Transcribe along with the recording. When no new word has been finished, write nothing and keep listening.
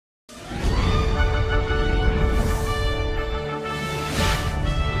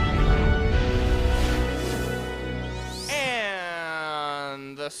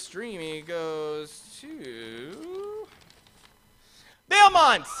the Streamy goes to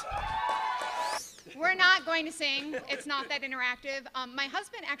Valemont. We're not going to sing. It's not that interactive. My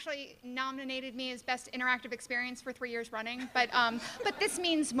husband actually nominated me as Best Interactive Experience for 3 years running, but this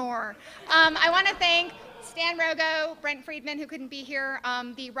means more. I want to thank Stan Rogo, Brent Friedman, who couldn't be here,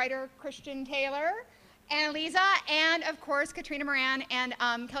 the writer Christian Taylor, Annalisa, and of course Katrina Moran and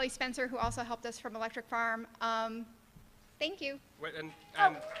Kelly Spencer, who also helped us from Electric Farm. Thank you. Wait,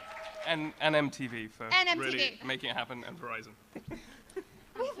 and MTV for really making it happen, and Verizon.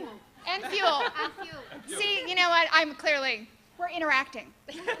 And fuel. See, you know what? We're interacting.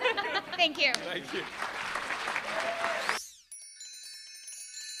 Thank you. Thank you.